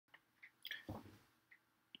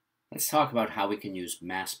Let's talk about how we can use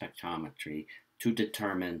mass spectrometry to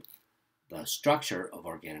determine the structure of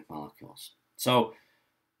organic molecules. So,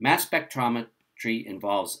 mass spectrometry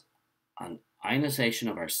involves an ionization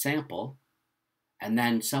of our sample and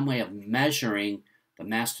then some way of measuring the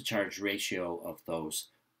mass to charge ratio of those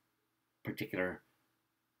particular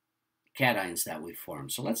cations that we form.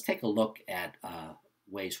 So let's take a look at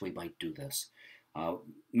ways we might do this.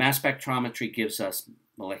 Mass spectrometry gives us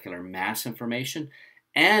molecular mass information,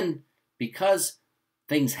 and because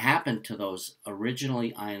things happen to those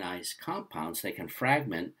originally ionized compounds, they can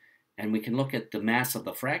fragment, and we can look at the mass of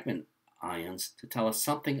the fragment ions to tell us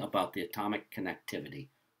something about the atomic connectivity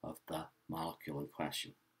of the molecule in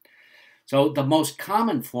question. So the most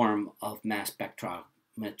common form of mass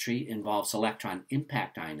spectrometry involves electron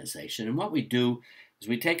impact ionization, and what we do is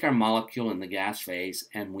we take our molecule in the gas phase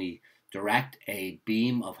and we direct a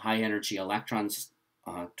beam of high energy electrons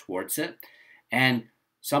towards it, and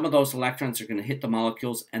some of those electrons are going to hit the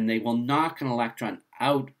molecules and they will knock an electron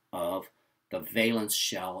out of the valence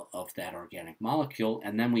shell of that organic molecule,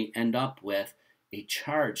 and then we end up with a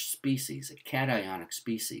charged species, a cationic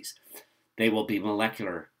species. They will be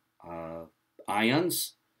molecular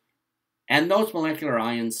ions, and those molecular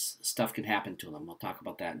ions, stuff can happen to them. We'll talk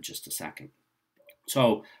about that in just a second.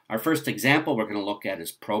 So our first example we're going to look at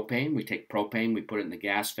is propane. We take propane, we put it in the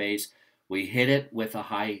gas phase, we hit it with a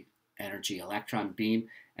high energy electron beam,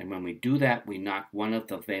 and when we do that, we knock one of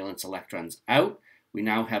the valence electrons out. We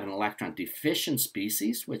now have an electron deficient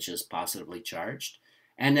species, which is positively charged,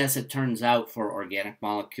 and as it turns out, for organic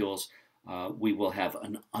molecules, we will have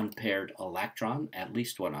an unpaired electron, at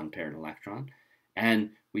least one unpaired electron,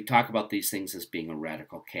 and we talk about these things as being a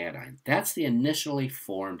radical cation. That's the initially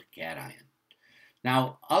formed cation.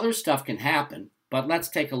 Now, other stuff can happen, but let's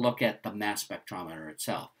take a look at the mass spectrometer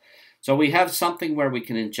itself. So we have something where we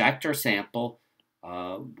can inject our sample.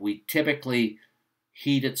 We typically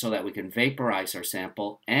heat it so that we can vaporize our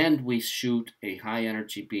sample, and we shoot a high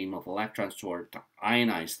energy beam of electrons toward to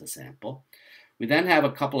ionize the sample. We then have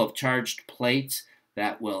a couple of charged plates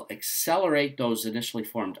that will accelerate those initially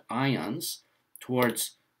formed ions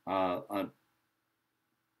towards a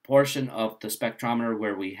portion of the spectrometer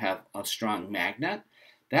where we have a strong magnet.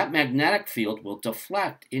 That magnetic field will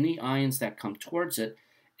deflect any ions that come towards it,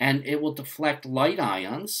 and it will deflect light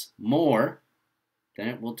ions more than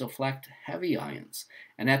it will deflect heavy ions.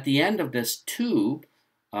 And at the end of this tube,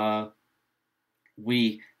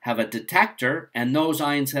 we have a detector, and those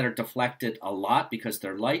ions that are deflected a lot because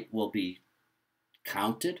they're light will be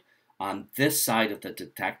counted on this side of the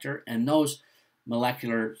detector, and those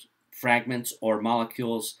molecular fragments or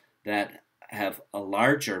molecules that have a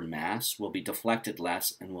larger mass will be deflected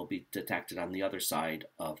less and will be detected on the other side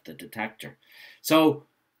of the detector. So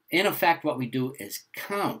in effect, what we do is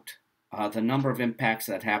count the number of impacts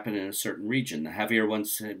that happen in a certain region, the heavier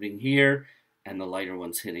ones hitting here and the lighter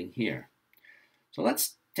ones hitting here. So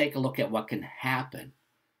let's take a look at what can happen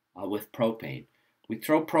with propane. We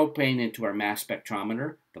throw propane into our mass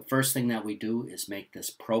spectrometer. The first thing that we do is make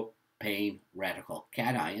this propane radical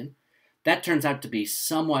cation. That turns out to be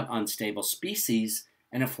somewhat unstable species,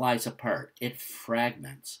 and it flies apart. It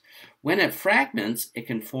fragments. When it fragments, it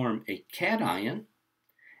can form a cation,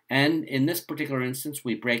 and in this particular instance,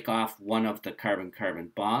 we break off one of the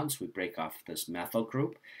carbon-carbon bonds. We break off this methyl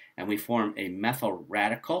group, and we form a methyl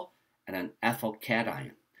radical and an ethyl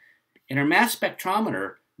cation. In our mass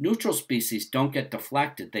spectrometer, neutral species don't get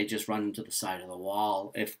deflected. They just run into the side of the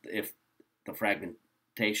wall if the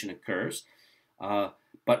fragmentation occurs.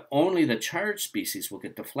 But only the charged species will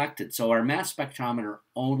get deflected. So our mass spectrometer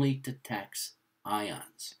only detects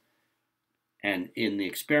ions. And in the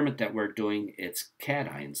experiment that we're doing, it's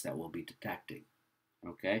cations that we'll be detecting.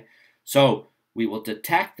 Okay? So we will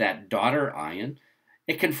detect that daughter ion.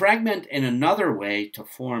 It can fragment in another way to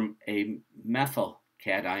form a methyl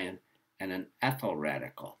cation and an ethyl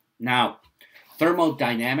radical. Now,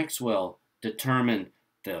 thermodynamics will determine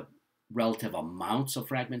the relative amounts of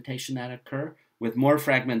fragmentation that occur, with more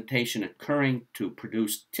fragmentation occurring to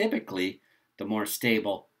produce typically the more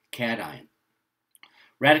stable cation.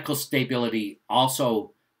 Radical stability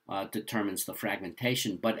also determines the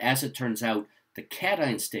fragmentation, but as it turns out, the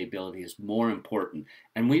cation stability is more important,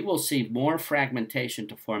 and we will see more fragmentation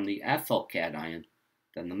to form the ethyl cation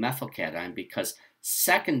than the methyl cation because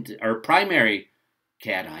primary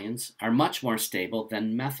cations are much more stable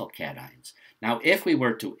than methyl cations. Now, if we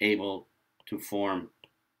were able to form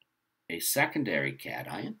a secondary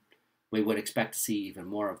cation, we would expect to see even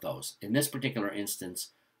more of those. In this particular instance,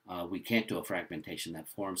 we can't do a fragmentation that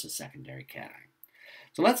forms a secondary cation.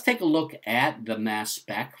 So let's take a look at the mass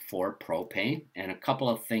spec for propane and a couple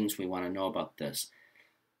of things we want to know about this.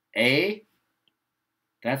 A,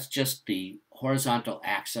 that's just the horizontal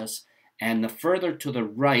axis, and the further to the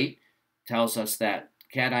right tells us that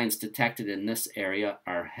cations detected in this area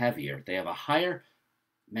are heavier. They have a higher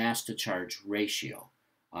mass to charge ratio.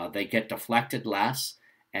 They get deflected less,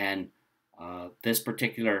 and this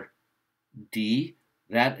particular D,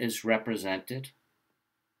 that is represented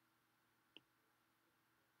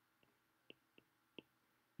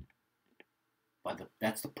by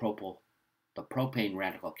that's the propane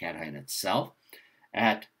radical cation itself.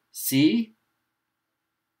 At C,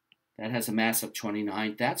 that has a mass of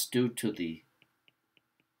 29. That's due to the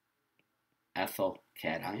ethyl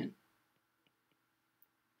cation.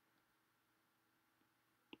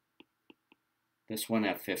 This one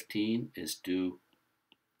at 15 is due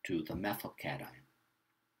to the methyl cation.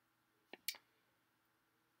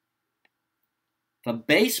 The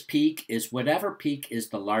base peak is whatever peak is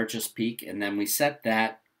the largest peak, and then we set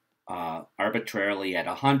that arbitrarily at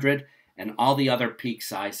 100, and all the other peak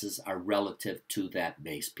sizes are relative to that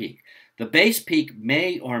base peak. The base peak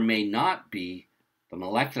may or may not be the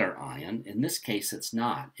molecular ion. In this case, it's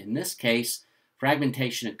not. In this case,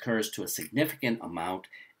 fragmentation occurs to a significant amount,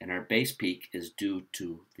 and our base peak is due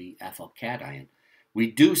to the ethyl cation.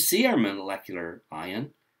 We do see our molecular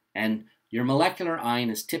ion, and your molecular ion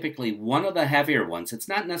is typically one of the heavier ones. It's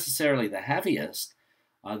not necessarily the heaviest.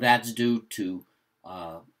 That's due to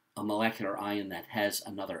a molecular ion that has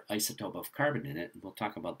another isotope of carbon in it, and we'll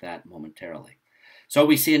talk about that momentarily. So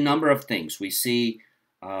we see a number of things. We see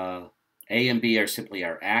A and B are simply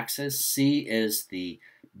our axis. C is the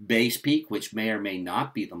base peak, which may or may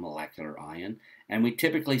not be the molecular ion, and we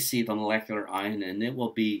typically see the molecular ion, and it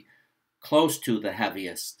will be close to the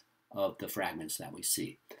heaviest of the fragments that we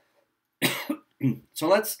see. So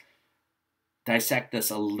let's dissect this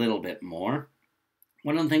a little bit more.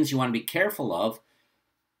 One of the things you want to be careful of,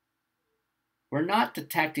 we're not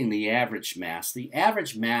detecting the average mass. The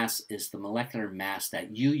average mass is the molecular mass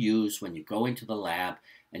that you use when you go into the lab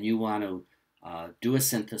and you want to do a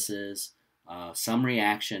synthesis, some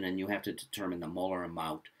reaction, and you have to determine the molar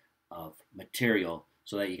amount of material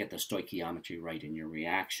so that you get the stoichiometry right in your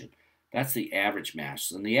reaction. That's the average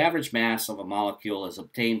mass. And the average mass of a molecule is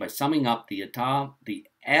obtained by summing up the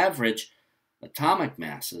average atomic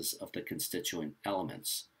masses of the constituent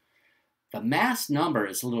elements. The mass number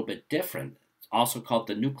is a little bit different. It's also called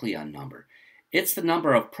the nucleon number. It's the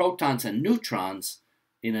number of protons and neutrons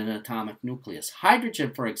in an atomic nucleus.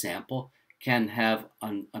 Hydrogen, for example, can have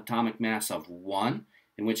an atomic mass of 1,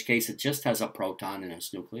 in which case it just has a proton in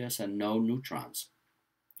its nucleus and no neutrons.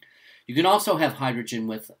 You can also have hydrogen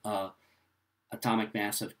with atomic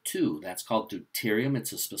mass of 2. That's called deuterium.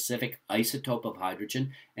 It's a specific isotope of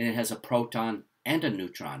hydrogen, and it has a proton and a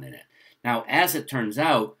neutron in it. Now, as it turns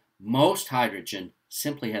out, most hydrogen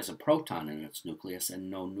simply has a proton in its nucleus and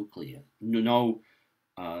no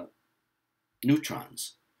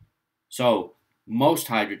neutrons. So most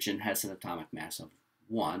hydrogen has an atomic mass of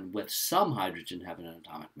 1, with some hydrogen having an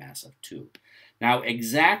atomic mass of 2. Now,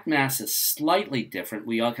 exact mass is slightly different.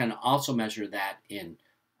 We can also measure that in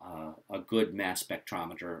a good mass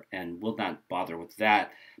spectrometer, and we'll not bother with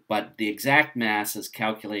that. But the exact mass is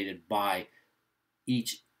calculated by the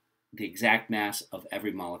exact mass of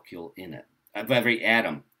every molecule in it, of every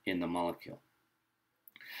atom in the molecule.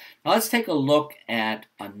 Now let's take a look at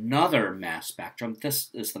another mass spectrum. This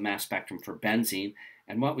is the mass spectrum for benzene,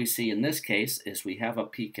 and what we see in this case is we have a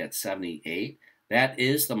peak at 78. That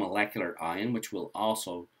is the molecular ion, which we'll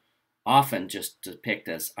also often just depict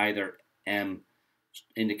as either M,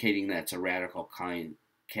 indicating that it's a radical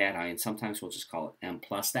cation. Sometimes we'll just call it M+.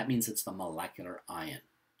 That means it's the molecular ion.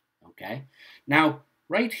 Okay? Now,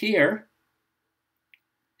 right here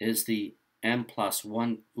is the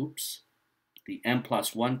M+1, the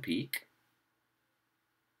M+1 peak.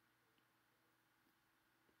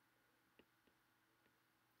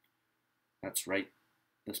 That's right,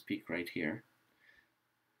 this peak right here.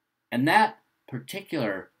 And that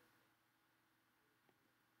particular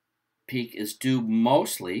peak is due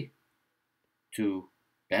mostly to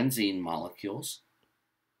benzene molecules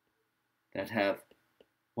that have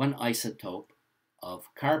one isotope of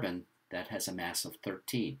carbon that has a mass of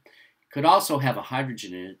 13. It could also have a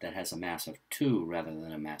hydrogen in it that has a mass of 2 rather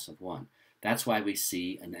than a mass of 1. That's why we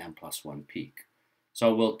see an M+1 peak.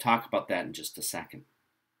 So we'll talk about that in just a second.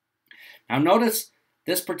 Now notice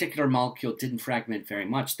this particular molecule didn't fragment very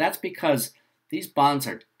much. That's because these bonds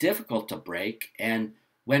are difficult to break, and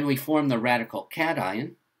when we form the radical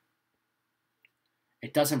cation,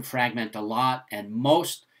 it doesn't fragment a lot, and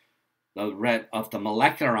most of the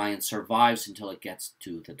molecular ion survives until it gets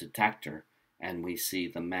to the detector, and we see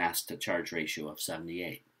the mass to charge ratio of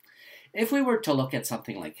 78. If we were to look at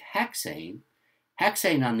something like hexane,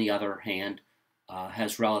 hexane, on the other hand,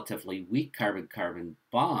 has relatively weak carbon-carbon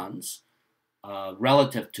bonds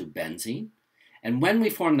relative to benzene. And when we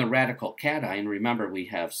form the radical cation, remember we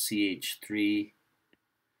have CH3,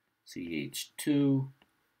 CH2,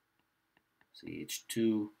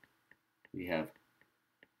 CH2, we have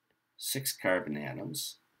 6 carbon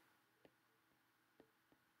atoms.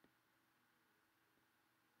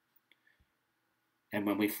 And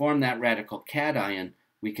when we form that radical cation,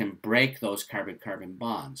 we can break those carbon-carbon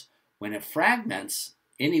bonds. When it fragments,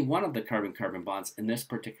 any one of the carbon-carbon bonds in this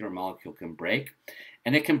particular molecule can break,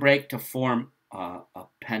 and it can break to form a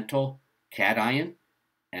pentyl cation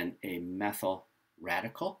and a methyl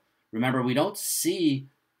radical. Remember, we don't see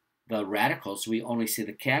the radicals, we only see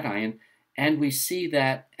the cation, and we see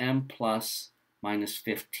that M plus minus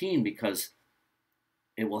 15 because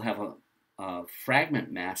it will have a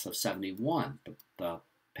fragment mass of 71, the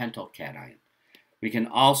pentyl cation. We can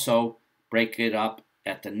also break it up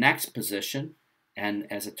at the next position, and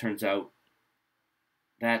as it turns out,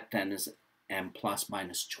 that then is M plus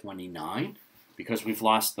minus 29 because we've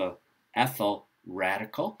lost the ethyl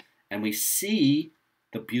radical, and we see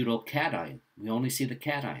the butyl cation. We only see the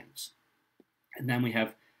cations. And then we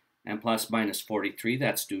have M plus minus 43.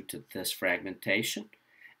 That's due to this fragmentation.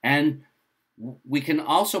 And we can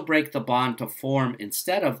also break the bond to form,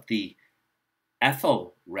 instead of the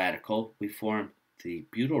ethyl radical, we form the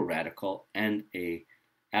butyl radical and a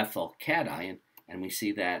ethyl cation, and we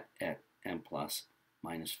see that at M plus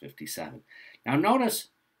minus 57. Now notice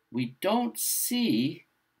we don't see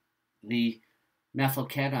the methyl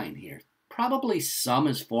cation here. Probably some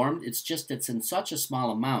is formed, it's just it's in such a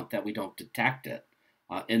small amount that we don't detect it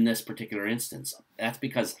in this particular instance. That's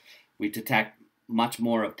because we detect much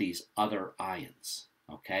more of these other ions,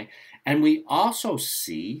 okay? And we also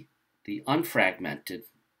see the unfragmented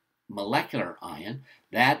molecular ion.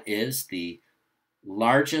 That is the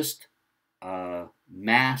largest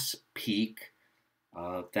mass peak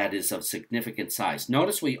that is of significant size.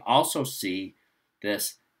 Notice we also see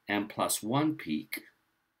this M plus 1 peak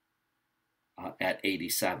at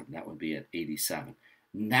 87. That would be at 87.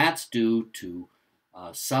 And that's due to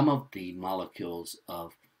some of the molecules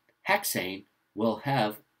of hexane will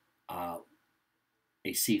have a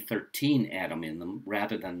C13 atom in them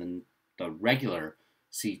rather than the regular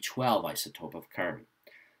C12 isotope of carbon.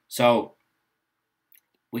 So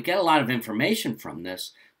we get a lot of information from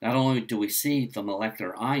this. Not only do we see the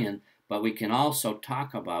molecular ion, but we can also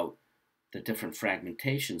talk about the different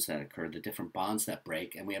fragmentations that occur, the different bonds that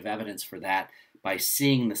break, and we have evidence for that by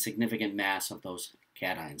seeing the significant mass of those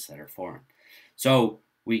cations that are formed. So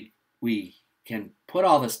we can put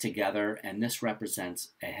all this together, and this represents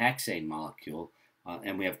a hexane molecule,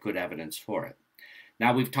 and we have good evidence for it.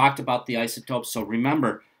 Now we've talked about the isotopes, so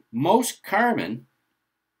remember, most carbon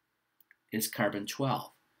is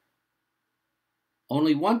carbon-12.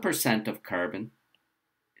 Only 1% of carbon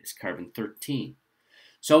is carbon-13.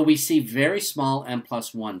 So we see very small M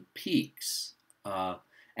plus 1 peaks,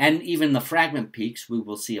 and even the fragment peaks, we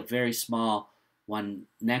will see a very small one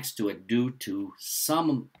next to it due to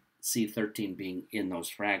some C13 being in those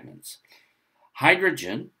fragments.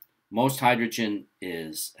 Hydrogen, most hydrogen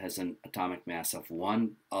has an atomic mass of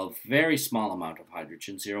 1. A very small amount of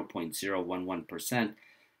hydrogen, 0.011%,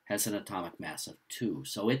 has an atomic mass of 2.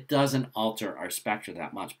 So it doesn't alter our spectra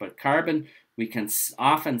that much. But carbon, we can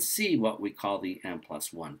often see what we call the M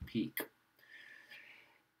plus 1 peak.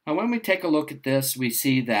 Now when we take a look at this, we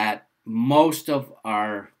see that most of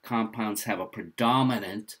our compounds have a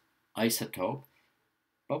predominant isotope.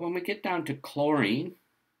 But when we get down to chlorine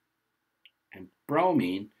and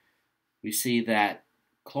bromine, we see that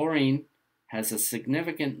chlorine has a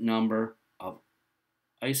significant number of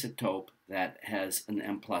isotope that has an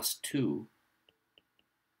M plus 2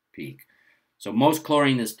 peak. So most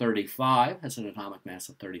chlorine is 35, has an atomic mass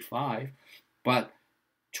of 35, but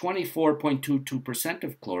 24.22%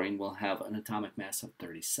 of chlorine will have an atomic mass of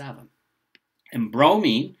 37. And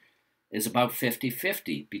bromine is about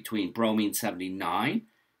 50-50 between bromine 79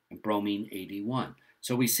 and bromine 81.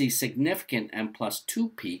 So we see significant M plus 2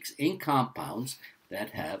 peaks in compounds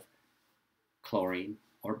that have chlorine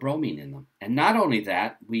or bromine in them. And not only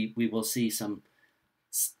that, we will see some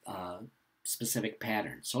specific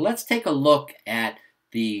patterns. So let's take a look at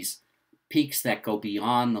these peaks that go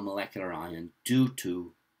beyond the molecular ion due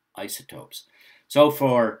to isotopes. So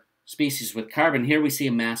for species with carbon, here we see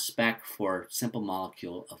a mass spec for simple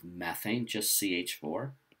molecule of methane, just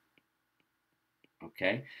CH4.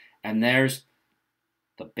 Okay, and there's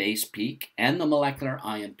the base peak, and the molecular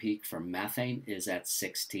ion peak for methane is at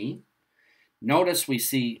 16. Notice we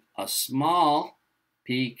see a small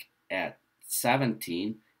peak at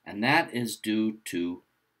 17, and that is due to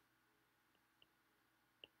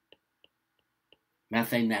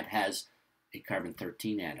methane that has a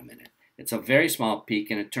carbon-13 atom in it. It's a very small peak,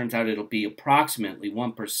 and it turns out it'll be approximately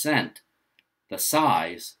 1% the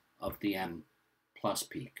size of the M plus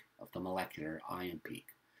peak, of the molecular ion peak.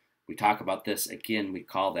 We talk about this again, we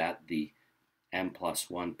call that the M plus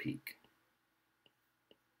 1 peak.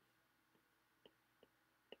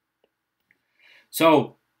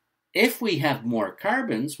 So if we have more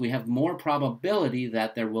carbons, we have more probability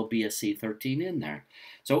that there will be a C13 in there.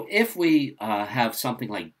 So if we have something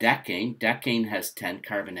like decane, decane has 10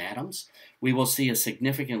 carbon atoms, we will see a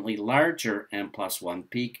significantly larger M plus 1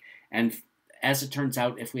 peak. And as it turns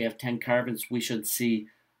out, if we have 10 carbons, we should see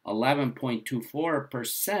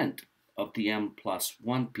 11.24% of the M plus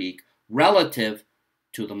 1 peak relative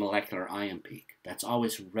to the molecular ion peak. That's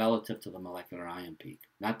always relative to the molecular ion peak,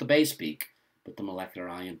 not the base peak, but the molecular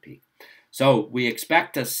ion peak. So we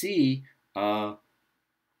expect to see a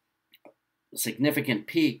significant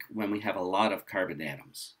peak when we have a lot of carbon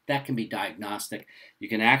atoms. That can be diagnostic. You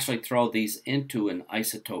can actually throw these into an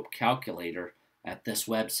isotope calculator at this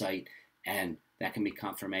website, and that can be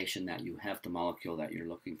confirmation that you have the molecule that you're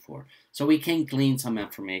looking for. So we can glean some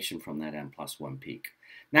information from that M plus 1 peak.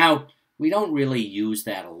 Now, we don't really use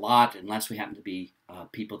that a lot unless we happen to be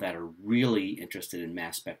people that are really interested in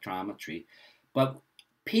mass spectrometry. But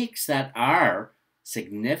peaks that are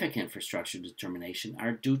significant for structure determination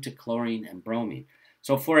are due to chlorine and bromine.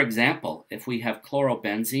 So for example, if we have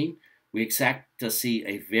chlorobenzene, we expect to see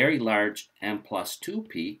a very large M plus 2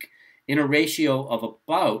 peak in a ratio of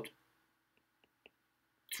about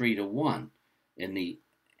 3 to 1 in the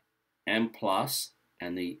M plus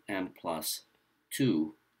and the M plus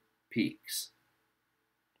 2 peaks.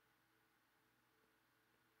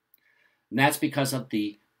 And that's because of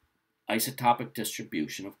the isotopic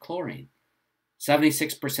distribution of chlorine.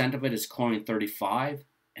 76% of it is chlorine 35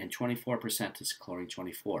 and 24% is chlorine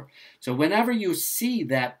 24. So whenever you see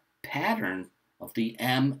that pattern of the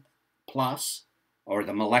M plus, or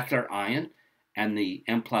the molecular ion, and the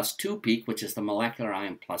M plus 2 peak, which is the molecular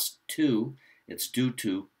ion plus 2, it's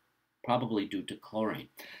probably due to chlorine.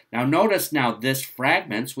 Now notice now this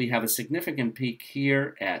fragments, we have a significant peak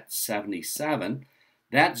here at 77.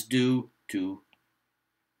 That's due to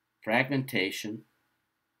fragmentation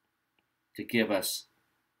to give us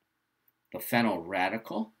the phenyl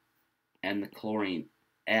radical and the chlorine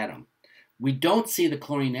atom. We don't see the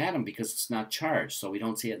chlorine atom because it's not charged, so we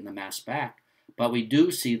don't see it in the mass spec, but we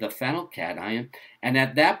do see the phenyl cation, and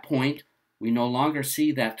at that point we no longer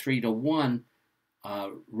see that 3 to 1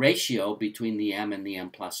 ratio between the M and the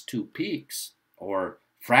M plus 2 peaks, or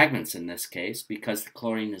fragments in this case, because the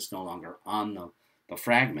chlorine is no longer on the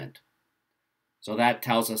fragment. So that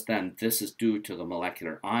tells us then this is due to the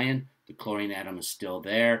molecular ion. The chlorine atom is still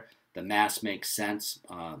there. The mass makes sense.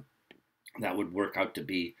 That would work out to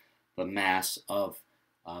be the mass of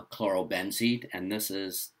chlorobenzene, and this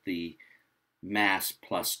is the mass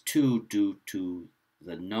plus 2 due to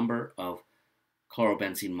the number of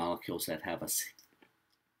chlorobenzene molecules that have a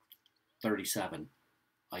 37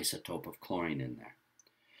 isotope of chlorine in there.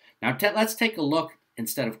 Now let's take a look,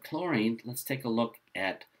 instead of chlorine, let's take a look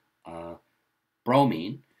at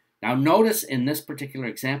bromine. Now notice in this particular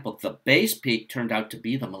example, the base peak turned out to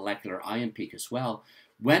be the molecular ion peak as well.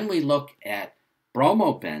 When we look at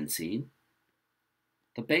bromobenzene,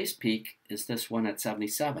 the base peak is this one at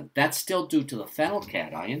 77. That's still due to the phenyl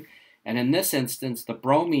cation, and in this instance, the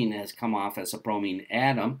bromine has come off as a bromine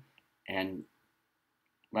atom and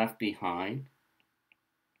left behind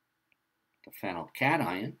the phenyl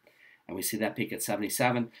cation, and we see that peak at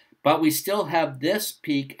 77. But we still have this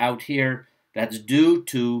peak out here that's due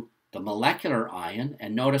to the molecular ion,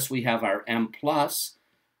 and notice we have our M plus,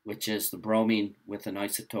 which is the bromine with an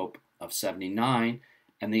isotope of 79,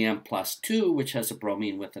 and the M plus 2, which has a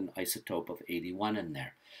bromine with an isotope of 81 in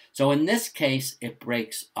there. So in this case, it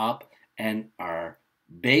breaks up, and our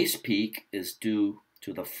base peak is due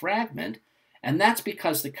to the fragment, and that's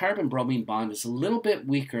because the carbon-bromine bond is a little bit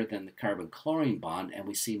weaker than the carbon-chlorine bond, and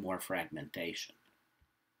we see more fragmentation.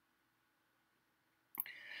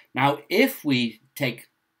 Now, if we take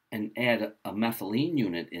and add a methylene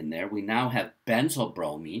unit in there, we now have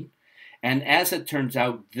benzylbromine, and as it turns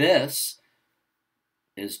out, this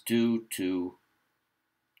is due to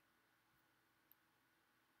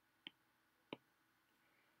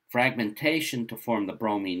fragmentation to form the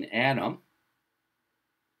bromine atom,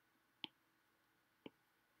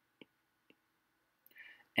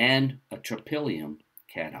 and a tryptophan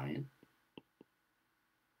cation.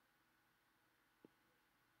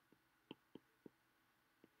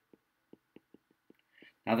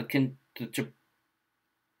 Now,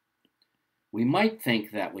 we might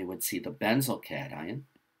think that we would see the benzyl cation,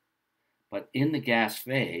 but in the gas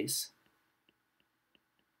phase,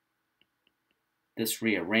 this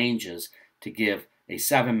rearranges to give a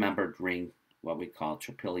 7-membered ring, what we call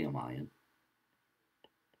tryptophan ion.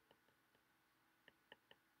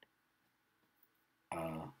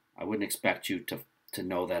 I wouldn't expect you to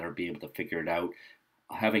know that or be able to figure it out.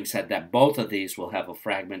 Having said that, both of these will have a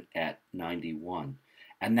fragment at 91,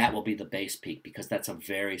 and that will be the base peak because that's a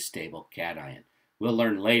very stable cation. We'll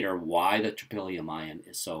learn later why the tryptophan ion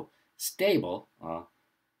is so stable.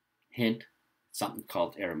 Hint, something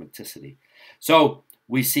called aromaticity. So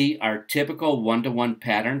we see our typical 1-to-1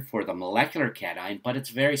 pattern for the molecular cation, but it's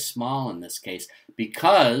very small in this case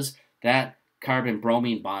because that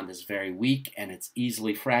carbon-bromine bond is very weak and it's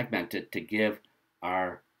easily fragmented to give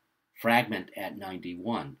our fragment at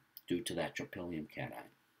 91 due to that tryptophan cation.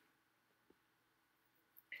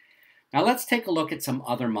 Now let's take a look at some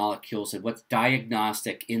other molecules and what's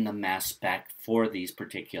diagnostic in the mass spec for these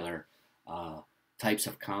particular types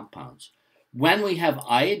of compounds. When we have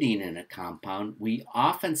iodine in a compound, we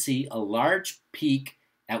often see a large peak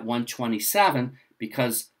at 127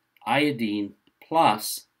 because iodine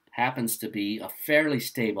plus happens to be a fairly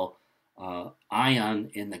stable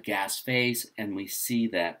ion in the gas phase, and we see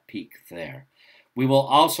that peak there. We will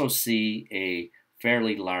also see a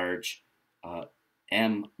fairly large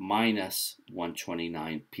M minus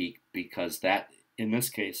 129 peak because that, in this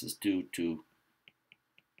case, is due to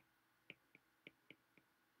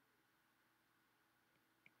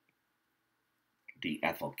the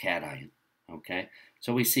ethyl cation. Okay,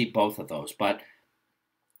 so we see both of those. But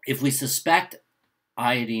if we suspect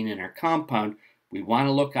iodine in our compound, we want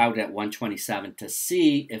to look out at 127 to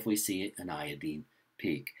see if we see an iodine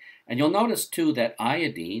peak. And you'll notice too that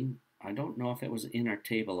iodine, I don't know if it was in our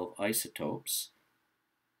table of isotopes,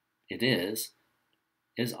 it is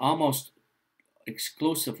almost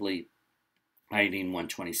exclusively iodine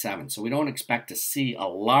 127. So we don't expect to see a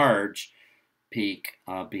large peak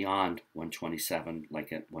beyond 127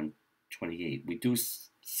 like at 128. We do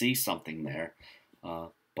see something there,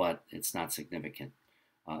 but it's not significant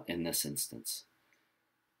in this instance.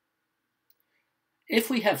 If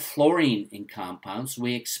we have fluorine in compounds,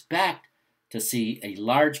 we expect to see a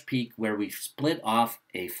large peak where we split off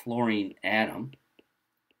a fluorine atom.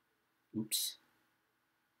 Oops,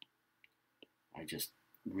 I just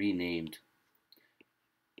renamed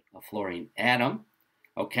a fluorine atom.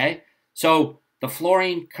 Okay, so the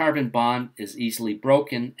fluorine carbon bond is easily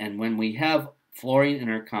broken, and when we have fluorine in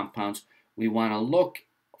our compounds, we want to look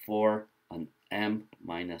for an M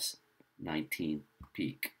minus 19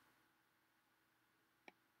 peak.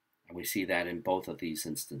 And we see that in both of these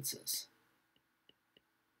instances.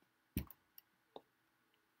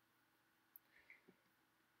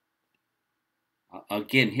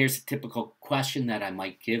 Again, here's a typical question that I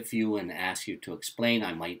might give you and ask you to explain.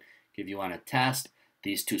 I might give you on a test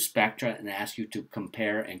these two spectra and ask you to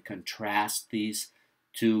compare and contrast these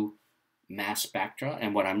two mass spectra.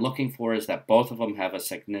 And what I'm looking for is that both of them have a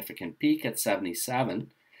significant peak at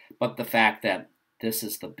 77, but the fact that this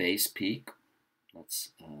is the base peak,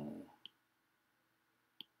 let's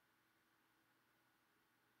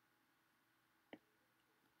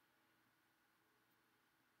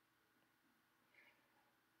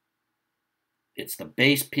it's the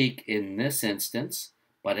base peak in this instance,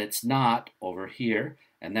 but it's not over here,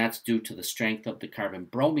 and that's due to the strength of the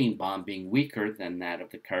carbon-bromine bond being weaker than that of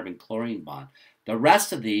the carbon-chlorine bond. The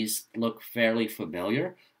rest of these look fairly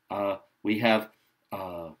familiar. We have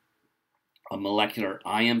a molecular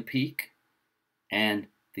ion peak and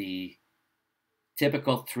the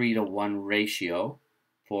typical 3-to-1 ratio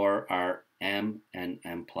for our M and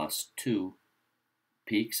M plus 2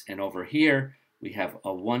 peaks, and over here we have a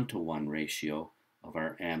 1-to-1 ratio of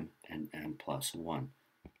our M and M plus 1.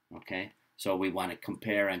 Okay, so we want to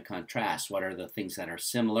compare and contrast. What are the things that are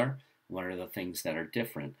similar? What are the things that are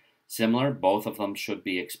different? Similar, both of them should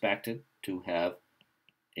be expected to have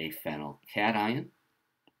a phenyl cation.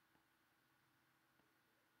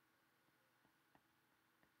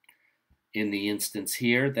 In the instance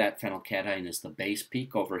here, that phenyl cation is the base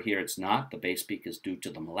peak. Over here, it's not. The base peak is due to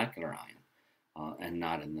the molecular ion, and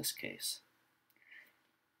not in this case.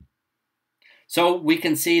 So we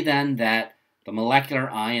can see then that the molecular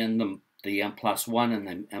ion, the M plus 1 and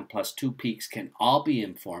the M plus 2 peaks can all be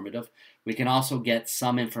informative. We can also get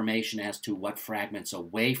some information as to what fragments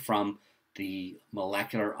away from the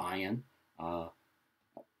molecular ion,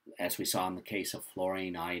 as we saw in the case of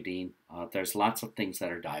fluorine, iodine. There's lots of things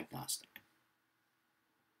that are diagnostic.